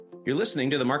You're listening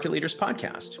to the Market Leaders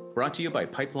Podcast, brought to you by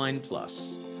Pipeline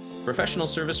Plus. Professional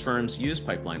service firms use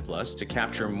Pipeline Plus to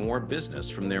capture more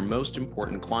business from their most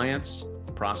important clients,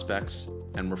 prospects,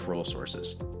 and referral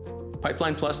sources.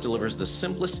 Pipeline Plus delivers the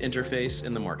simplest interface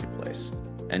in the marketplace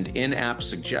and in-app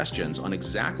suggestions on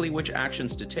exactly which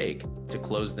actions to take to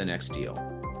close the next deal.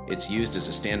 It's used as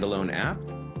a standalone app,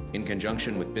 in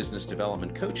conjunction with business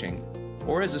development coaching,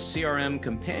 or as a CRM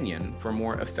companion for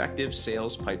more effective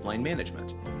sales pipeline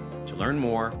management. To learn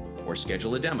more or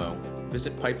schedule a demo,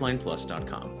 visit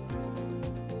pipelineplus.com.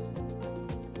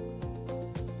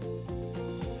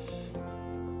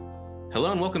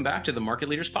 Hello and welcome back to the Market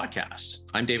Leaders Podcast.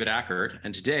 I'm David Ackert,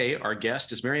 and today our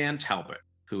guest is Marianne Talbot,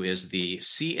 who is the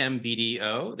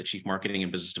CMBDO, the Chief Marketing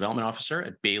and Business Development Officer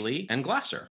at Bailey &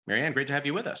 Glasser. Marianne, great to have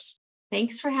you with us.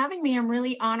 Thanks for having me. I'm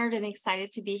really honored and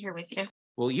excited to be here with you.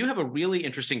 Well, you have a really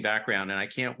interesting background, and I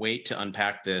can't wait to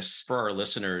unpack this for our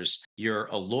listeners. You're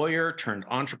a lawyer turned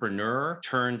entrepreneur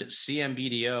turned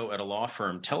CMBDO at a law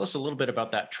firm. Tell us a little bit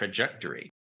about that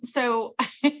trajectory. So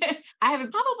I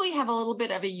probably have a little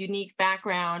bit of a unique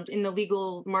background in the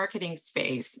legal marketing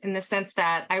space in the sense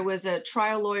that I was a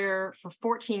trial lawyer for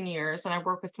 14 years and I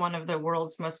worked with one of the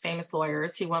world's most famous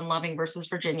lawyers. He won Loving versus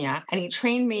Virginia and he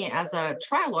trained me as a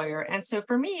trial lawyer. And so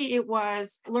for me, it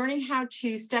was learning how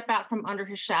to step out from under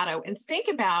his shadow and think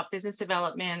about business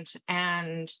development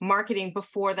and marketing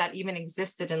before that even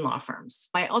existed in law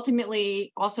firms. I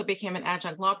ultimately also became an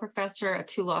adjunct law professor at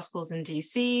 2 law schools in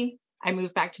DC. I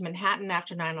moved back to Manhattan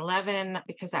after 9/11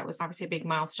 because that was obviously a big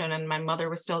milestone and my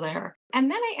mother was still there. And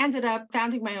then I ended up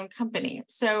founding my own company.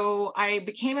 So I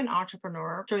became an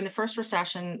entrepreneur during the first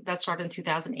recession that started in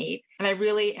 2008. And I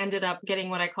really ended up getting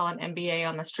what I call an MBA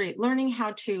on the street, learning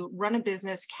how to run a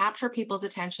business, capture people's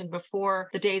attention before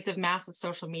the days of massive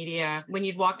social media, when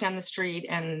you'd walk down the street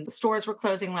and stores were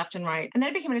closing left and right. And then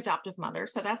I became an adoptive mother.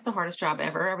 So that's the hardest job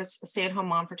ever. I was a stay-at-home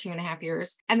mom for 2.5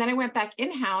 years. And then I went back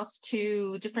in-house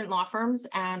to different law firms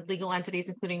and legal entities,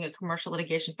 including a commercial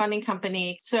litigation funding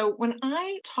company. So when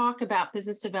I talk about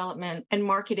business development and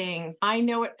marketing, I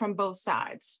know it from both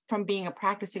sides, from being a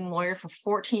practicing lawyer for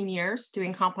 14 years,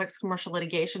 doing complex commercial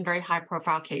litigation, very high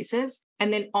profile cases.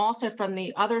 And then also from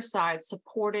the other side,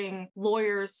 supporting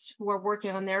lawyers who are working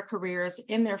on their careers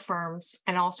in their firms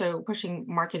and also pushing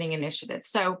marketing initiatives.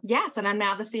 So yes, and I'm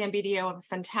now the CMBDO of a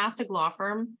fantastic law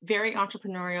firm, very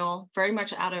entrepreneurial, very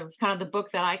much out of kind of the book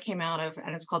that I came out of,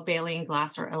 and it's called Bailey &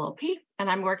 Glasser LLP. And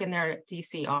I'm working there at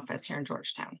DC office here in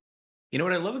Georgetown. You know,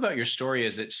 what I love about your story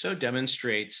is it so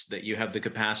demonstrates that you have the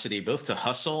capacity both to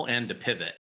hustle and to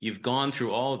pivot. You've gone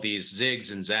through all of these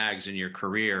zigs and zags in your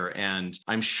career, and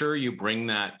I'm sure you bring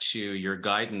that to your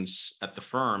guidance at the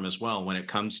firm as well when it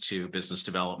comes to business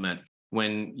development.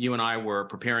 When you and I were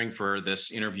preparing for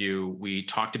this interview, we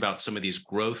talked about some of these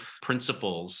growth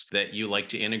principles that you like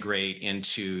to integrate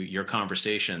into your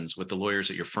conversations with the lawyers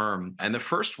at your firm. And the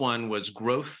first one was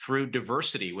growth through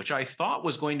diversity, which I thought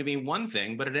was going to be one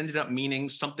thing, but it ended up meaning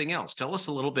something else. Tell us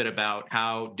a little bit about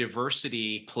how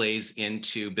diversity plays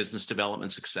into business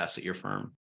development success at your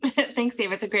firm. Thanks,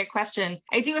 Dave. It's a great question.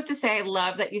 I do have to say, I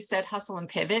love that you said hustle and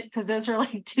pivot because those are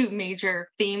like 2 major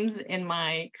themes in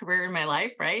my career, in my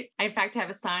life, right? I, in fact,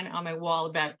 have a sign on my wall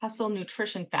about hustle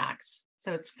nutrition facts.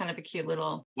 So it's kind of a cute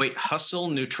little... Wait, hustle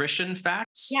nutrition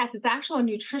facts? Yes, it's actually a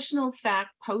nutritional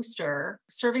fact poster.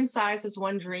 Serving size is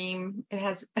one dream. It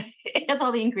has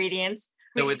all the ingredients.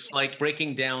 So it's like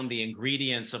breaking down the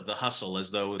ingredients of the hustle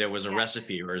as though there was a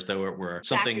recipe or as though it were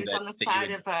something exactly. It's on the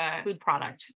side of a food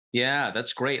product. Yeah,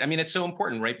 that's great. I mean, it's so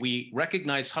important, right? We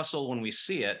recognize hustle when we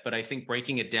see it, but I think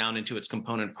breaking it down into its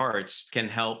component parts can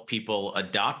help people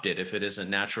adopt it if it isn't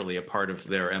naturally a part of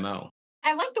their MO.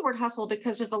 I like the word hustle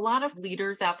because there's a lot of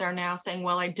leaders out there now saying,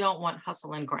 well, I don't want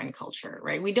hustle and grind culture,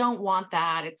 right? We don't want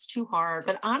that. It's too hard.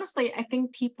 But honestly, I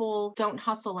think people don't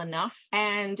hustle enough.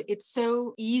 And it's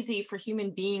so easy for human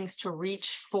beings to reach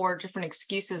for different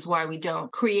excuses why we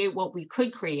don't create what we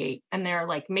could create. And they're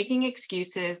like making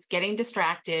excuses, getting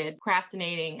distracted,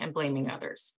 procrastinating, and blaming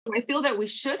others. So I feel that we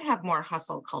should have more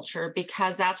hustle culture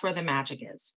because that's where the magic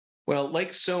is. Well,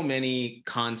 like so many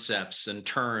concepts and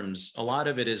terms, a lot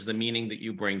of it is the meaning that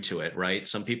you bring to it, right?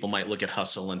 Some people might look at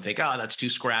hustle and think, oh, that's too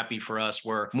scrappy for us.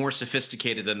 We're more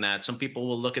sophisticated than that. Some people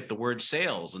will look at the word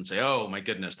sales and say, oh, my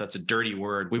goodness, that's a dirty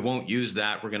word. We won't use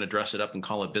that. We're going to dress it up and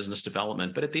call it business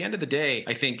development. But at the end of the day,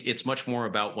 I think it's much more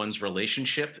about one's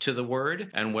relationship to the word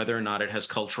and whether or not it has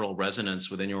cultural resonance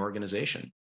within your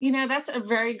organization. That's a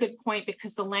very good point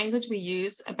because the language we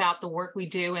use about the work we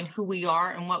do and who we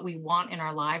are and what we want in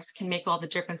our lives can make all the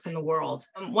difference in the world.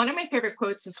 One of my favorite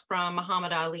quotes is from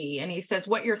Muhammad Ali, and he says,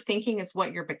 "What you're thinking is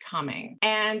what you're becoming."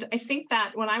 And I think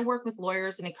that when I work with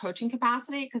lawyers in a coaching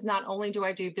capacity, because not only do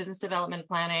I do business development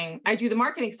planning, I do the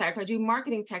marketing side, I do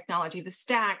marketing technology, the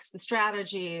stacks, the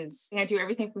strategies, and I do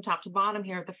everything from top to bottom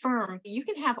here at the firm. You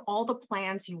can have all the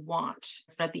plans you want,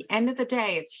 but at the end of the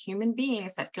day, it's human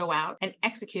beings that go out and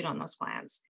execute on those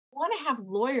plans. I want to have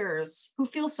lawyers who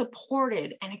feel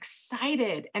supported and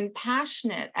excited and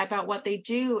passionate about what they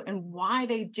do and why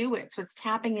they do it. So it's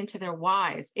tapping into their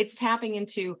whys. It's tapping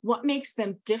into what makes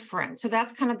them different. So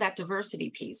that's kind of that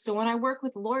diversity piece. So when I work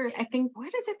with lawyers, I think,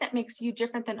 what is it that makes you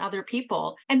different than other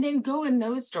people? And then go in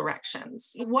those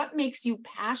directions. What makes you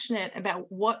passionate about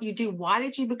what you do? Why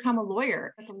did you become a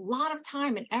lawyer? It's a lot of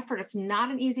time and effort. It's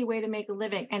not an easy way to make a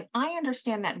living. And I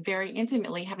understand that very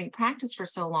intimately, having practiced for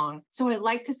so long. So I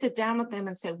like to sit down with them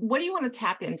and say, what do you want to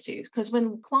tap into? Because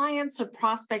when clients or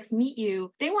prospects meet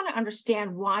you, they want to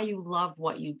understand why you love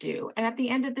what you do. And at the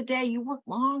end of the day, you work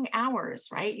long hours,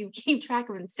 right? You keep track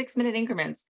of it in 6-minute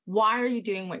increments. Why are you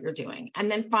doing what you're doing?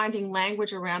 And then finding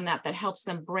language around that helps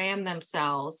them brand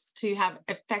themselves, to have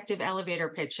effective elevator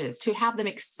pitches, to have them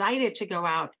excited to go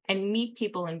out and meet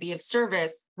people and be of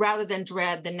service rather than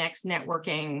dread the next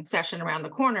networking session around the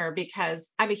corner,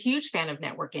 because I'm a huge fan of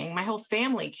networking. My whole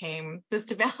family was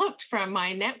developed from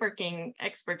my networking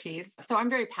expertise. So I'm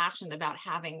very passionate about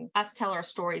having us tell our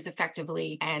stories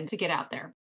effectively and to get out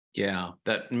there. Yeah,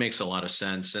 that makes a lot of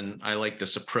sense. And I like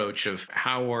this approach of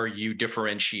how are you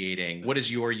differentiating? What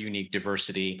is your unique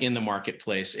diversity in the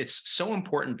marketplace? It's so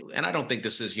important. And I don't think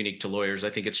this is unique to lawyers. I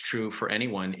think it's true for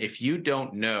anyone. If you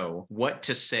don't know what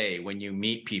to say when you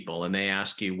meet people and they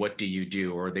ask you, what do you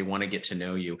do? Or they want to get to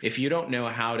know you. If you don't know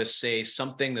how to say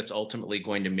something that's ultimately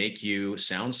going to make you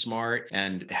sound smart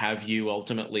and have you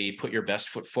ultimately put your best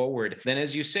foot forward, then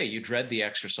as you say, you dread the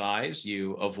exercise,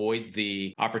 you avoid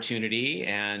the opportunity,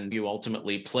 and you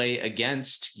ultimately play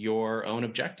against your own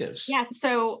objectives. Yeah.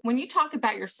 So when you talk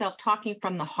about yourself, talking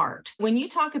from the heart, when you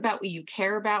talk about what you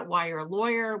care about, why you're a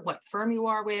lawyer, what firm you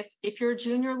are with, if you're a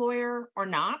junior lawyer or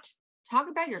not, talk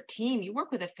about your team. You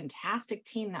work with a fantastic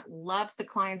team that loves the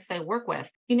clients they work with.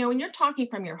 When you're talking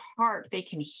from your heart, they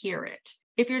can hear it.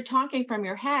 If you're talking from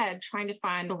your head, trying to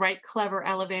find the right clever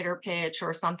elevator pitch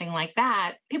or something like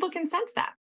that, people can sense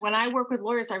that. When I work with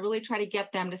lawyers, I really try to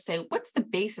get them to say, what's the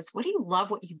basis? What do you love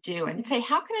what you do? And say,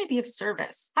 how can I be of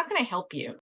service? How can I help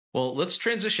you? Well, let's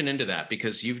transition into that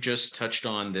because you've just touched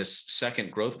on this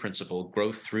second growth principle,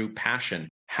 growth through passion.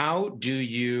 How do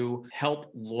you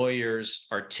help lawyers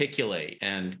articulate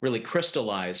and really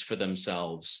crystallize for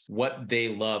themselves what they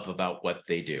love about what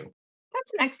they do?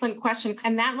 That's an excellent question.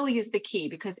 And that really is the key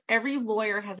because every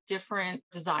lawyer has different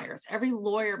desires. Every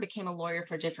lawyer became a lawyer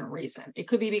for a different reason. It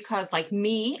could be because, like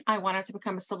me, I wanted to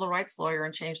become a civil rights lawyer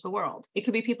and change the world. It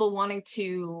could be people wanting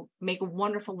to make a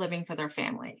wonderful living for their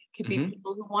family. It could be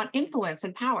people who want influence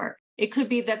and power. It could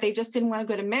be that they just didn't want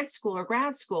to go to med school or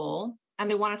grad school and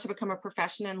they wanted to become a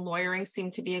profession, and lawyering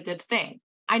seemed to be a good thing.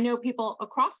 I know people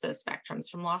across those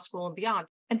spectrums from law school and beyond.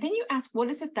 And then you ask, what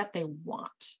is it that they want?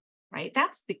 Right?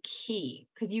 That's the key,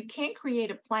 because you can't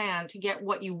create a plan to get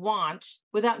what you want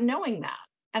without knowing that.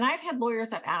 And I've had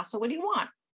lawyers I've asked, so what do you want?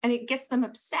 And it gets them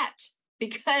upset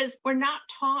because we're not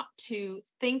taught to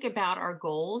think about our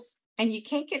goals. And you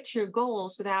can't get to your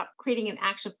goals without creating an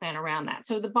action plan around that.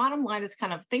 So the bottom line is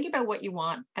kind of think about what you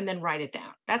want and then write it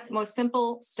down. That's the most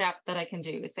simple step that I can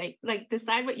do is say,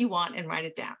 decide what you want and write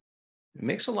it down. It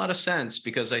makes a lot of sense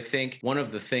because I think one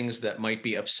of the things that might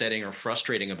be upsetting or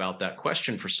frustrating about that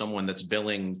question for someone that's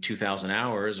billing 2,000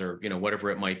 hours or, whatever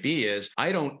it might be is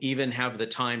I don't even have the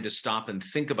time to stop and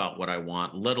think about what I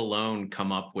want, let alone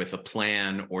come up with a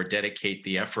plan or dedicate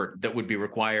the effort that would be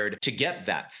required to get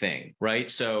that thing, right?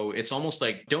 So it's almost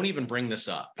like, don't even bring this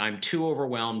up. I'm too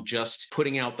overwhelmed just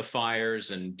putting out the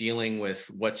fires and dealing with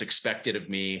what's expected of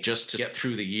me just to get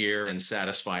through the year and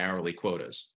satisfy hourly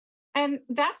quotas. And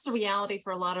that's the reality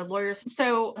for a lot of lawyers.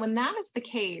 So when that is the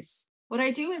case, what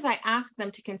I do is I ask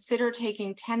them to consider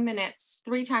taking 10 minutes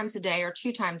 3 times a day or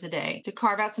 2 times a day to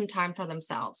carve out some time for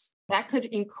themselves. That could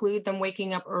include them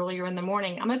waking up earlier in the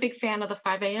morning. I'm a big fan of the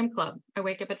 5 a.m. club. I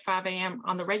wake up at 5 a.m.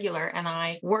 on the regular and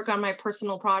I work on my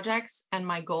personal projects and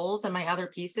my goals and my other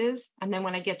pieces. And then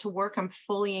when I get to work, I'm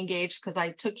fully engaged because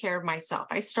I took care of myself.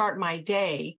 I start my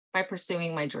day by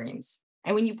pursuing my dreams.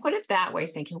 And when you put it that way,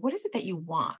 thinking, what is it that you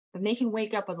want? And they can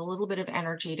wake up with a little bit of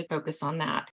energy to focus on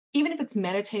that. Even if it's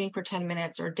meditating for 10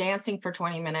 minutes or dancing for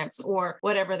 20 minutes or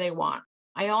whatever they want.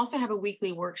 I also have a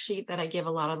weekly worksheet that I give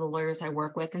a lot of the lawyers I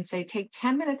work with and say, take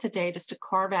 10 minutes a day just to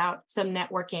carve out some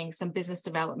networking, some business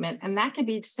development. And that could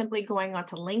be simply going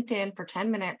onto LinkedIn for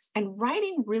 10 minutes and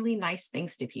writing really nice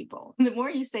things to people. The more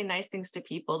you say nice things to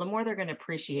people, the more they're going to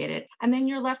appreciate it. And then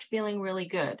you're left feeling really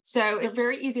good. So they're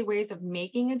very easy ways of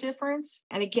making a difference.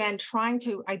 And again, trying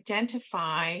to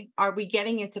identify, are we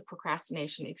getting into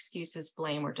procrastination, excuses,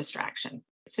 blame, or distraction?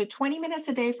 So 20 minutes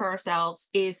a day for ourselves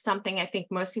is something I think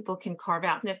most people can carve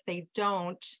out. And if they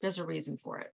don't, there's a reason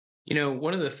for it.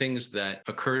 One of the things that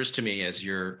occurs to me as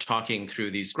you're talking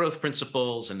through these growth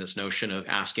principles and this notion of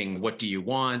asking, what do you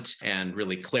want? And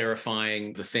really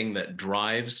clarifying the thing that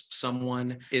drives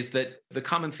someone is that the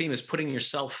common theme is putting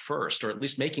yourself first, or at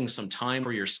least making some time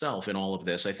for yourself in all of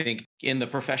this. I think in the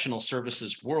professional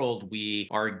services world, we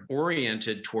are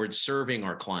oriented towards serving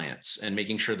our clients and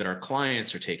making sure that our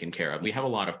clients are taken care of. We have a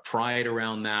lot of pride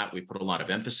around that. We put a lot of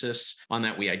emphasis on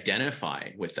that. We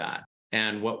identify with that.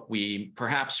 And what we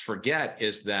perhaps forget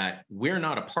is that we're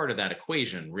not a part of that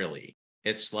equation, really.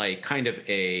 It's like kind of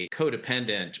a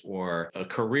codependent or a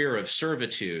career of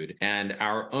servitude, and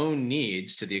our own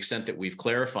needs, to the extent that we've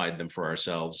clarified them for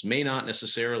ourselves, may not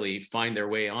necessarily find their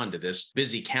way onto this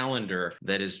busy calendar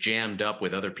that is jammed up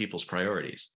with other people's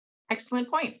priorities. Excellent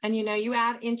point. And you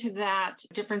add into that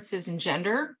differences in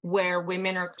gender, where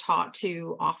women are taught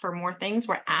to offer more things.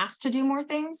 We're asked to do more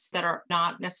things that are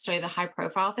not necessarily the high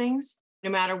profile things, no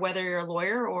matter whether you're a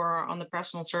lawyer or on the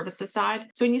professional services side.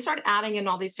 So when you start adding in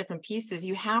all these different pieces,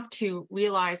 you have to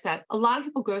realize that a lot of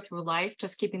people go through life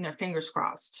just keeping their fingers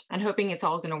crossed and hoping it's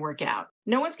all going to work out.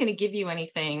 No one's going to give you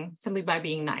anything simply by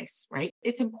being nice, right?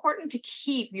 It's important to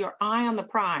keep your eye on the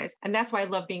prize. And that's why I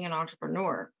love being an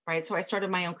entrepreneur, right? So I started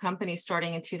my own company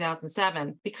starting in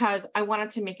 2007 because I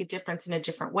wanted to make a difference in a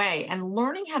different way. And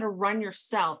learning how to run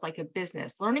yourself like a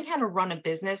business, learning how to run a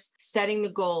business, setting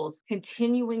the goals,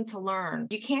 continuing to learn.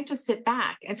 You can't just sit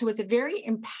back. And so it's a very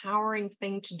empowering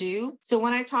thing to do. So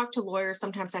when I talk to lawyers,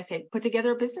 sometimes I say, put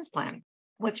together a business plan.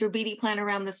 What's your BD plan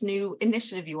around this new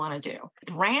initiative you want to do?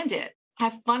 Brand it.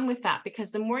 Have fun with that,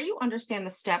 because the more you understand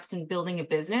the steps in building a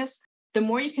business, the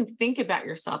more you can think about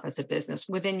yourself as a business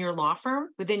within your law firm,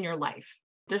 within your life.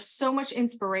 There's so much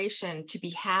inspiration to be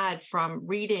had from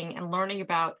reading and learning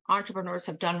about entrepreneurs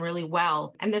have done really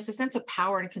well. And there's a sense of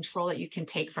power and control that you can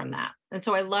take from that. And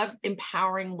so I love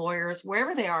empowering lawyers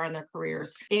wherever they are in their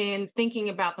careers in thinking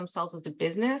about themselves as a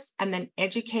business and then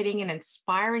educating and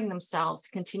inspiring themselves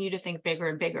to continue to think bigger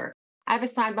and bigger. I have a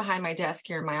sign behind my desk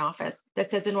here in my office that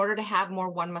says, in order to have more,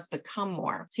 one must become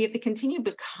more. So you have to continue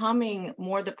becoming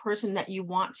more the person that you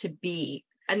want to be.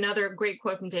 Another great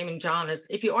quote from Damon John is,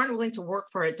 if you aren't willing to work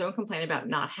for it, don't complain about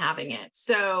not having it.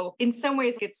 So in some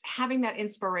ways, it's having that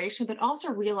inspiration, but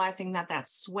also realizing that that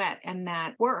sweat and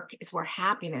that work is where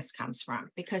happiness comes from,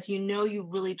 because you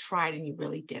really tried and you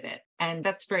really did it. And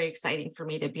that's very exciting for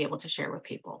me to be able to share with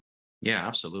people. Yeah,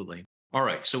 absolutely. All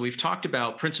right. So we've talked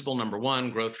about principle number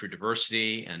one, growth through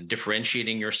diversity and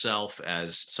differentiating yourself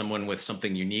as someone with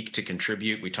something unique to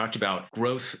contribute. We talked about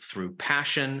growth through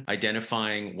passion,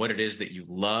 identifying what it is that you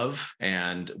love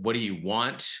and what do you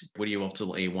want? What do you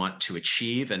ultimately want to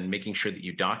achieve, and making sure that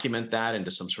you document that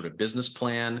into some sort of business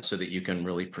plan so that you can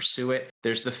really pursue it.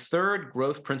 There's the third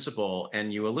growth principle,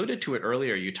 and you alluded to it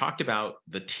earlier. You talked about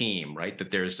the team, right?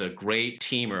 That there's a great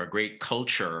team or a great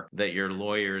culture that your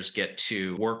lawyers get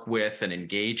to work with and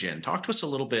engage in. Talk to us a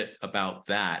little bit about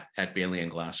that at Bailey and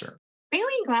Glasser.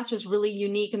 Bailey and Glasser is really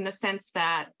unique in the sense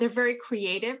that they're very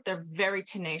creative, they're very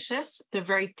tenacious, they're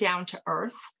very down to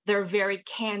earth, they're very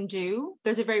can do.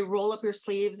 There's a very roll up your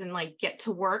sleeves and get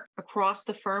to work across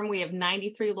the firm. We have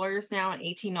 93 lawyers now and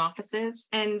 18 offices.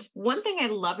 And one thing I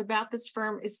love about this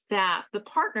firm is that the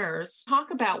partners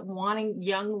talk about wanting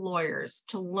young lawyers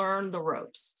to learn the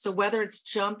ropes. So whether it's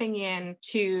jumping in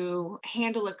to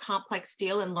handle a complex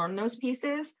deal and learn those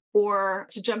pieces, or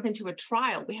to jump into a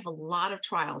trial. We have a lot of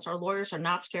trials. Our lawyers are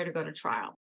not scared to go to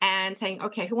trial. And saying,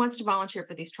 okay, who wants to volunteer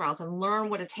for these trials and learn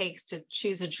what it takes to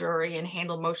choose a jury and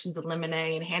handle motions in limine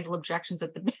and handle objections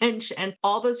at the bench and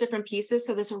all those different pieces.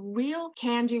 So there's a real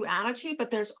can-do attitude,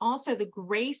 but there's also the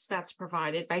grace that's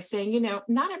provided by saying,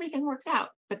 not everything works out,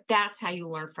 but that's how you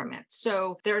learn from it.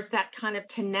 So there's that kind of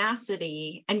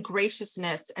tenacity and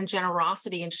graciousness and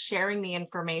generosity in sharing the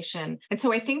information. And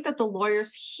so I think that the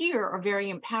lawyers here are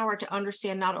very empowered to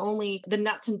understand not only the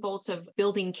nuts and bolts of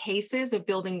building cases, of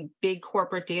building big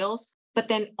corporate deals, but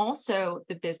then also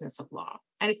the business of law.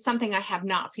 And it's something I have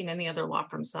not seen in the other law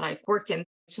firms that I've worked in.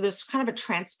 So there's kind of a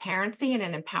transparency and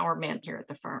an empowerment here at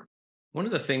the firm. One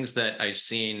of the things that I've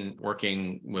seen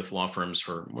working with law firms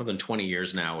for more than 20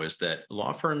 years now is that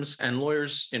law firms and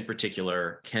lawyers in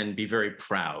particular can be very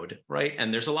proud, right?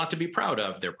 And there's a lot to be proud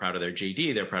of. They're proud of their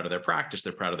JD, they're proud of their practice,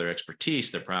 they're proud of their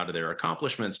expertise, they're proud of their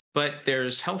accomplishments. But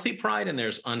there's healthy pride and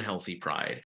there's unhealthy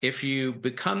pride. If you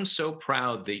become so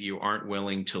proud that you aren't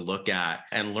willing to look at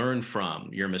and learn from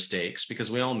your mistakes, because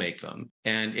we all make them,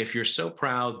 and if you're so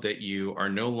proud that you are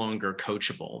no longer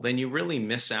coachable, then you really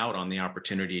miss out on the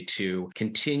opportunity to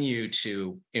continue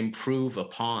to improve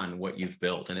upon what you've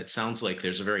built. And it sounds like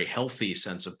there's a very healthy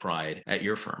sense of pride at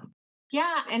your firm.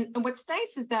 Yeah. And what's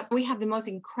nice is that we have the most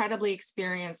incredibly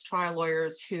experienced trial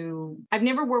lawyers who I've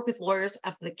never worked with lawyers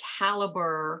of the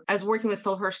caliber as working with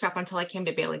Phil Hirschkopf until I came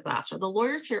to Bailey Glasser. The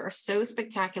lawyers here are so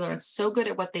spectacular and so good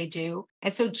at what they do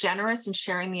and so generous in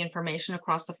sharing the information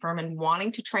across the firm and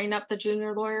wanting to train up the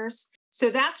junior lawyers. So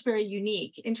that's very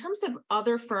unique. In terms of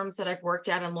other firms that I've worked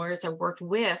at and lawyers I've worked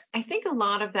with, I think a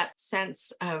lot of that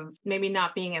sense of maybe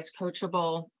not being as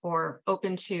coachable or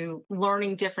open to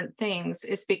learning different things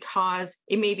is because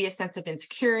it may be a sense of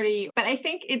insecurity. But I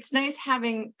think it's nice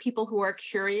having people who are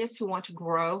curious, who want to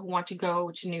grow, who want to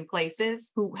go to new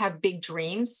places, who have big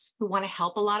dreams, who want to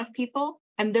help a lot of people.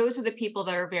 And those are the people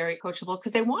that are very coachable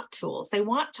because they want tools, they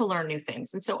want to learn new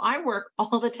things. And so I work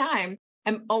all the time.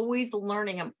 I'm always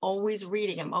learning. I'm always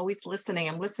reading. I'm always listening.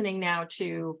 I'm listening now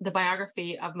to the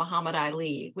biography of Muhammad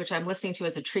Ali, which I'm listening to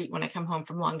as a treat when I come home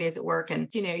from long days at work. And,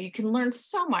 you can learn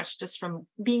so much just from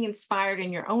being inspired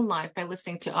in your own life by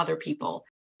listening to other people.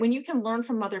 When you can learn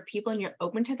from other people and you're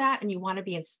open to that and you want to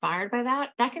be inspired by that,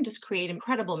 that can just create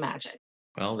incredible magic.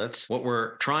 Well, that's what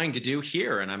we're trying to do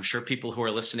here. And I'm sure people who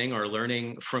are listening are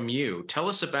learning from you. Tell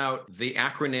us about the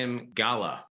acronym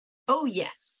GALA. Oh,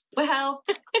 yes. Well,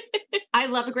 I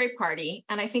love a great party.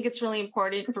 And I think it's really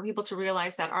important for people to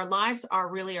realize that our lives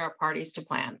are really our parties to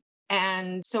plan.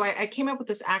 And so I came up with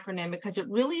this acronym because it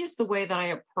really is the way that I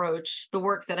approach the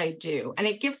work that I do. And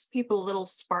it gives people a little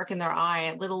spark in their eye,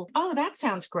 a little, oh, that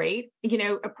sounds great,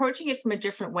 approaching it from a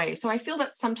different way. So I feel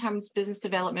that sometimes business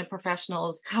development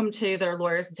professionals come to their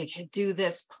lawyers and say, okay, do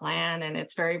this plan. And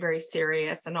it's very, very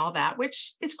serious and all that,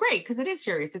 which is great because it is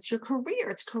serious. It's your career.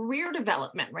 It's career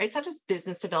development, right? It's not just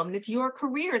business development. It's your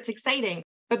career. It's exciting.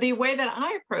 But the way that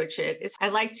I approach it is I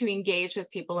like to engage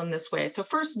with people in this way. So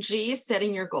first, G is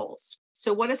setting your goals.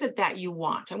 So what is it that you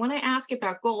want? And when I ask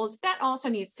about goals, that also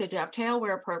needs to dovetail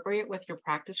where appropriate with your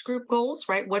practice group goals,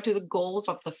 right? What are the goals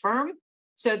of the firm?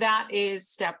 So that is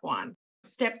step one.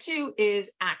 Step two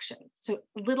is action. So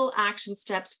little action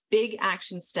steps, big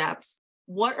action steps.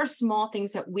 What are small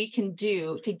things that we can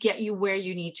do to get you where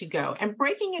you need to go? And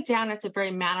breaking it down into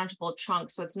very manageable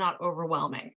chunks so it's not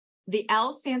overwhelming. The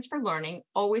L stands for learning,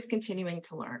 always continuing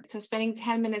to learn. So spending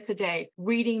 10 minutes a day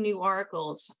reading new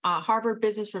articles, Harvard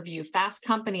Business Review, Fast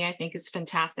Company, I think is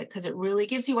fantastic because it really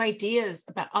gives you ideas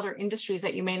about other industries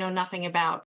that you may know nothing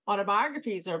about.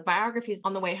 Autobiographies or biographies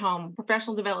on the way home,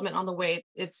 professional development on the way.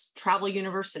 It's Travel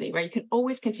University, right? You can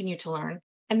always continue to learn.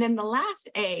 And then the last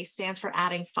A stands for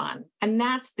adding fun. And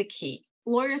that's the key.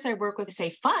 Lawyers I work with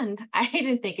say fun. I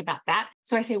didn't think about that.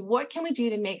 So I say, what can we do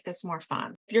to make this more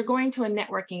fun? If you're going to a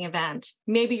networking event,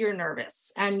 maybe you're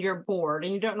nervous and you're bored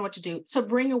and you don't know what to do. So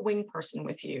bring a wing person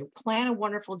with you. Plan a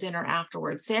wonderful dinner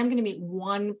afterwards. Say, I'm going to meet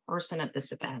one person at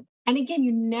this event. And again,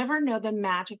 you never know the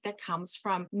magic that comes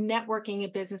from networking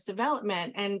and business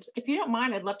development. And if you don't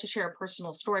mind, I'd love to share a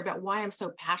personal story about why I'm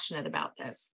so passionate about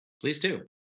this. Please do.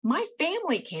 My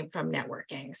family came from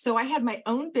networking. So I had my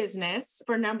own business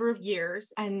for a number of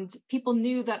years, and people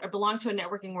knew that I belonged to a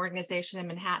networking organization in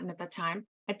Manhattan at the time.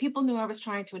 And people knew I was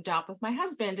trying to adopt with my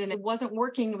husband, and it wasn't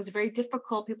working. It was very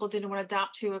difficult. People didn't want to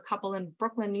adopt to a couple in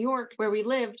Brooklyn, New York, where we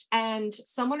lived. And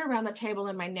someone around the table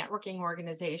in my networking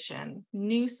organization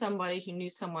knew somebody who knew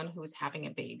someone who was having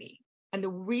a baby. And the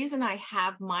reason I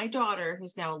have my daughter,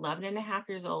 who's now 11 and a half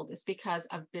years old, is because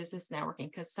of business networking,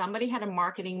 because somebody had a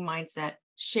marketing mindset,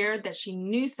 shared that she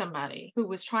knew somebody who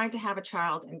was trying to have a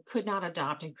child and could not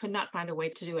adopt and could not find a way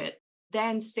to do it.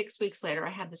 Then 6 weeks later, I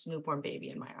had this newborn baby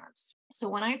in my arms. So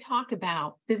when I talk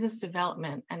about business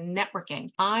development and networking,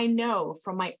 I know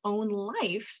from my own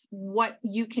life what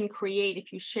you can create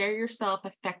if you share yourself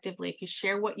effectively, if you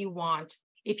share what you want,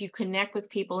 if you connect with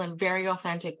people in very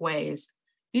authentic ways.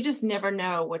 You just never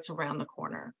know what's around the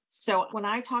corner. So when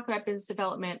I talk about business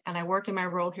development and I work in my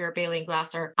role here at Bailey and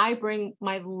Glasser, I bring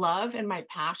my love and my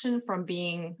passion from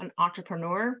being an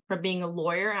entrepreneur, from being a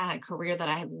lawyer. I had a career that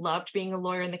I loved being a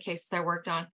lawyer in the cases I worked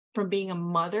on, from being a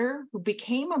mother who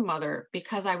became a mother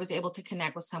because I was able to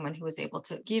connect with someone who was able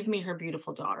to give me her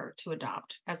beautiful daughter to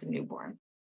adopt as a newborn.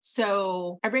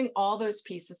 So I bring all those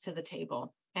pieces to the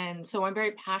table. And so I'm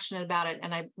very passionate about it.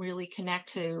 And I really connect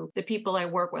to the people I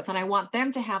work with. And I want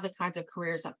them to have the kinds of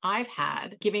careers that I've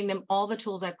had, giving them all the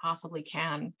tools I possibly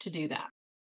can to do that.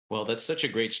 Well, that's such a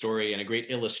great story and a great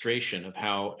illustration of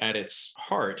how, at its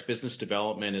heart, business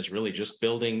development is really just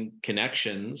building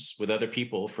connections with other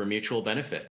people for mutual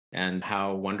benefit. And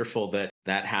how wonderful that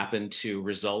that happened to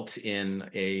result in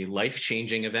a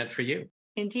life-changing event for you.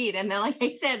 Indeed. And then, like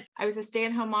I said, I was a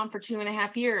stay-at-home mom for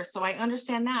 2.5 years. So I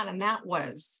understand that. And that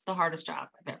was the hardest job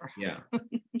I've ever had. Yeah,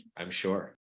 I'm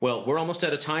sure. Well, we're almost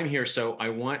out of time here, so I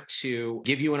want to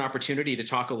give you an opportunity to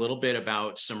talk a little bit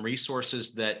about some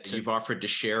resources that you've offered to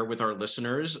share with our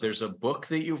listeners. There's a book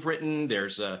that you've written,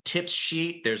 there's a tips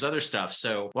sheet, there's other stuff.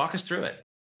 So walk us through it.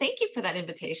 Thank you for that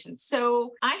invitation.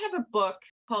 So I have a book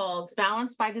called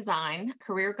Balance by Design,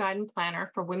 Career Guide and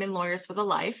Planner for Women Lawyers with a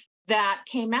Life that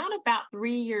came out about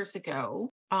 3 years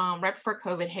ago, right before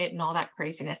COVID hit and all that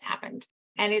craziness happened.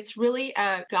 And it's really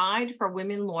a guide for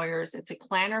women lawyers. It's a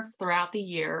planner throughout the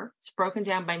year. It's broken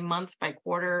down by month, by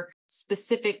quarter,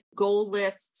 specific goal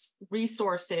lists,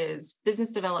 resources,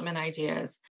 business development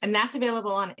ideas. And that's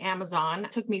available on Amazon.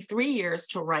 It took me 3 years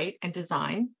to write and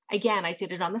design. Again, I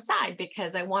did it on the side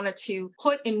because I wanted to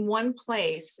put in one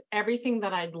place everything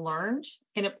that I'd learned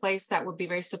in a place that would be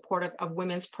very supportive of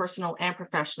women's personal and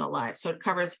professional lives. So it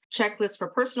covers checklists for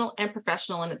personal and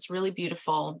professional, and it's really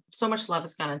beautiful. So much love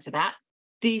has gone into that.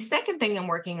 The second thing I'm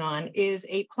working on is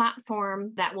a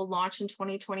platform that will launch in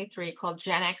 2023 called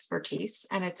Gen Expertise.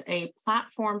 And it's a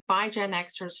platform by Gen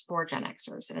Xers for Gen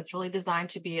Xers. And it's really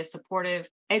designed to be a supportive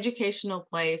educational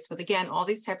place with, again, all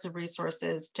these types of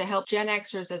resources to help Gen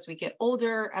Xers as we get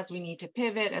older, as we need to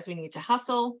pivot, as we need to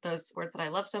hustle, those words that I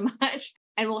love so much.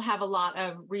 And we'll have a lot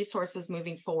of resources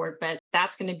moving forward, but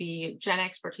that's going to be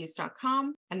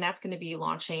genexpertise.com. And that's going to be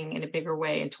launching in a bigger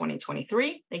way in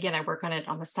 2023. Again, I work on it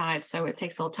on the side, so it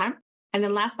takes a little time. And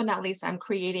then last but not least, I'm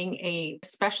creating a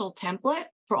special template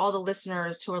for all the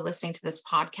listeners who are listening to this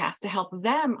podcast to help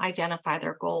them identify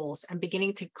their goals and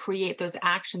beginning to create those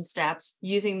action steps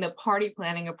using the party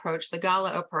planning approach, the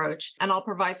gala approach. And I'll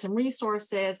provide some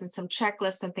resources and some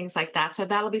checklists and things like that. So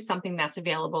that'll be something that's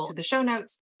available to the show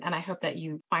notes. And I hope that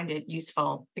you find it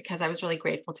useful because I was really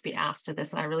grateful to be asked to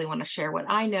this. And I really want to share what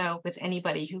I know with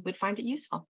anybody who would find it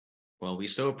useful. Well, we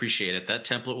so appreciate it. That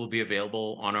template will be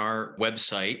available on our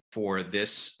website for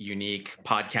this unique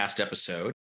podcast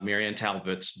episode. Marianne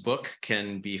Talbot's book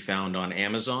can be found on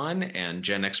Amazon, and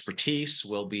Gen Expertise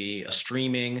will be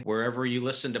streaming wherever you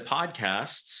listen to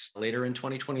podcasts later in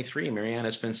 2023. Marianne,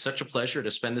 it's been such a pleasure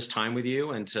to spend this time with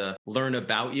you and to learn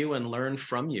about you and learn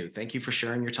from you. Thank you for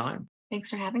sharing your time. Thanks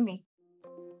for having me.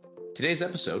 Today's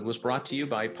episode was brought to you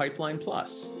by Pipeline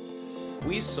Plus.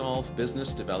 We solve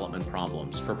business development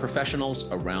problems for professionals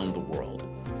around the world.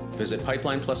 Visit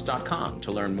pipelineplus.com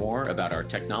to learn more about our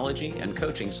technology and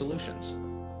coaching solutions.